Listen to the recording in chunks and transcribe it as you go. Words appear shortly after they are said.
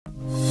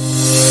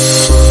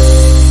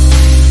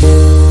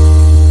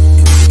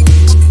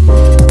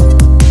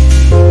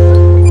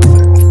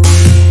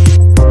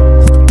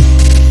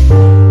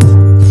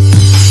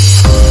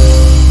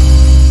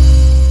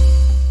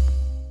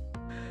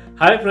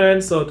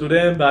So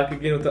today I'm back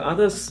again with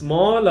another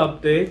small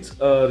update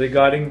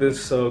regarding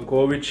this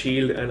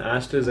CovidShield and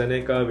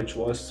AstraZeneca, which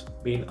was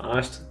being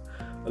asked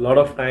a lot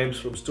of times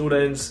from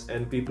students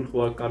and people who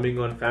are coming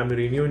on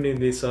family reunion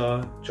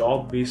visa,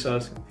 job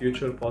visas in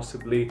future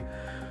possibly.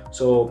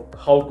 So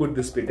how could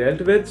this be dealt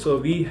with? So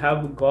we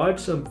have got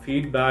some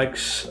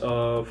feedbacks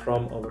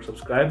from our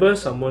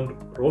subscribers. Someone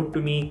wrote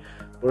to me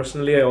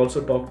personally. I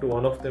also talked to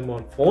one of them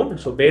on phone.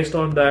 So based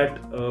on that,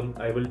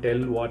 I will tell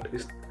what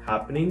is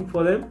happening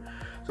for them.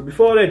 So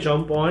before I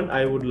jump on,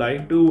 I would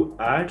like to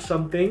add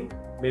something.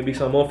 Maybe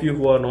some of you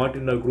who are not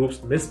in the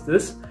groups missed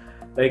this.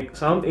 Like,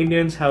 some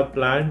Indians have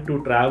planned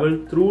to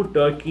travel through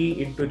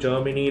Turkey into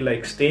Germany,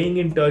 like staying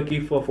in Turkey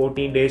for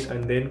 14 days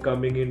and then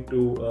coming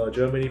into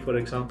Germany, for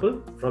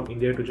example, from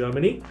India to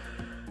Germany.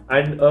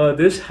 And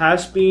this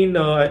has been,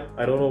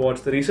 I don't know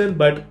what's the reason,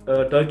 but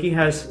Turkey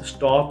has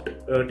stopped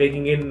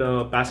taking in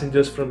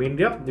passengers from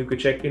India. You could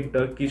check in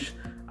Turkish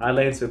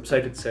Airlines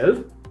website itself.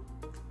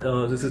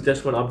 This is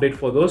just one update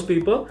for those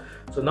people.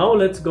 So now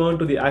let's go on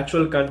to the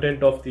actual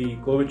content of the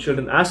CovidShield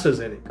and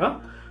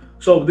AstraZeneca.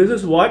 So this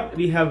is what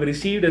we have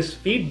received as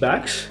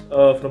feedbacks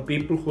from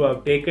people who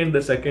have taken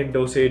the second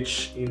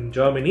dosage in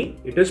Germany.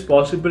 It is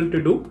possible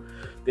to do.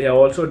 They have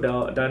also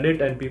done it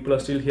and people are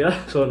still here,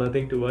 so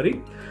nothing to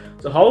worry.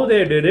 So how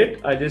they did it,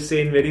 I just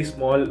say in very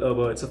small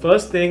words. The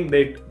first thing,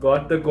 they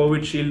got the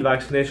CovidShield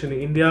vaccination in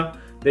India.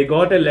 They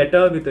got a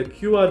letter with a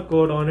QR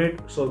code on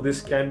it, so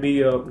this can be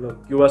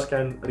QR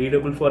scan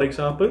readable, for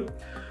example.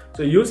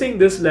 So using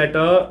this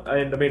letter,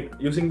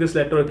 using this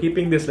letter or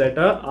keeping this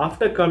letter,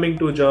 after coming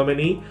to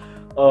Germany,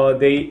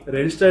 they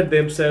registered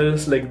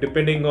themselves, like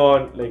depending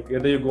on like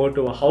whether you go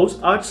to a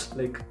house arts,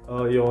 like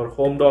your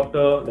home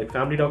doctor, like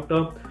family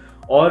doctor,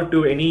 or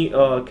to any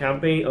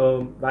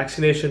campaign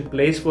vaccination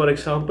place, for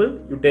example.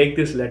 You take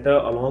this letter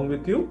along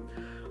with you.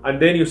 And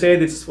then you say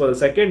this is for the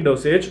second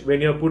dosage.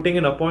 When you're putting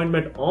an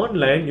appointment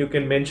online, you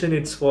can mention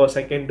it's for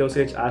second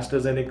dosage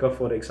AstraZeneca,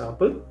 for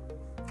example.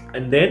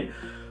 And then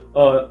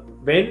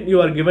when you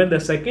are given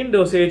the second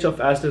dosage of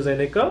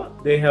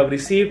AstraZeneca, they have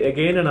received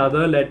again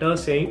another letter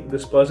saying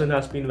this person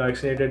has been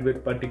vaccinated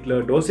with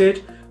particular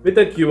dosage with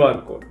a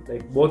QR code.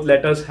 Like, both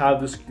letters have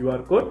this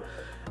QR code.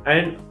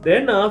 And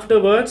then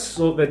afterwards,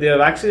 so when they are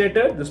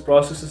vaccinated, this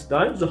process is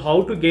done. So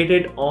how to get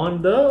it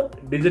on the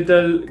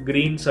digital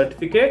green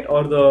certificate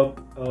or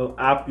the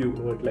app, you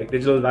know, like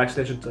digital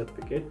vaccination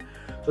certificate.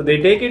 So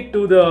they take it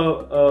to the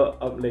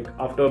like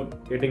after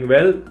getting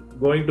well,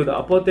 going to the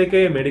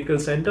apotheke medical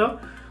center.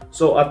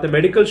 So at the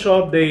medical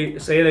shop, they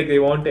say like they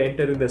want to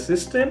enter in the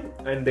system,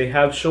 and they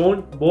have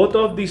shown both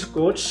of these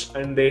codes,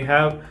 and they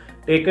have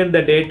taken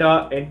the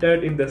data,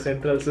 entered in the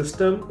central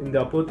system in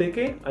the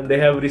apotheke, and they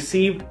have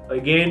received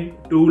again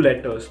two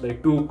letters,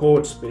 like two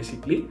codes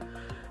basically.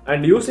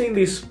 And using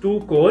these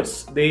two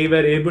codes, they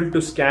were able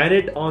to scan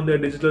it on the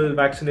digital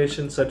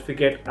vaccination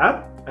certificate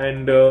app,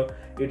 and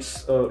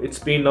it's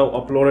been now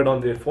uploaded on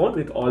their phone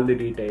with all the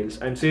details.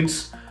 And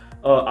since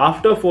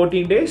after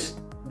 14 days,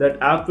 that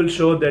app will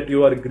show that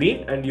you are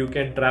green and you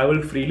can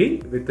travel freely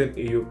within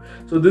EU.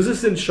 So this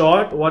is in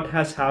short what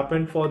has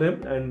happened for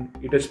them, and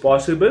it is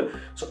possible.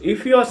 So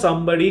if you are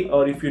somebody,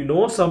 or if you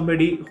know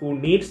somebody who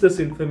needs this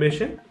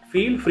information,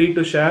 feel free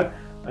to share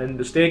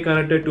and stay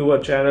connected to our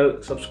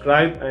channel,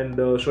 subscribe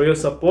and show your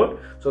support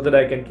so that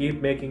I can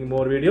keep making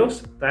more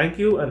videos. Thank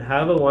you and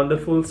have a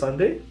wonderful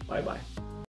Sunday. Bye bye.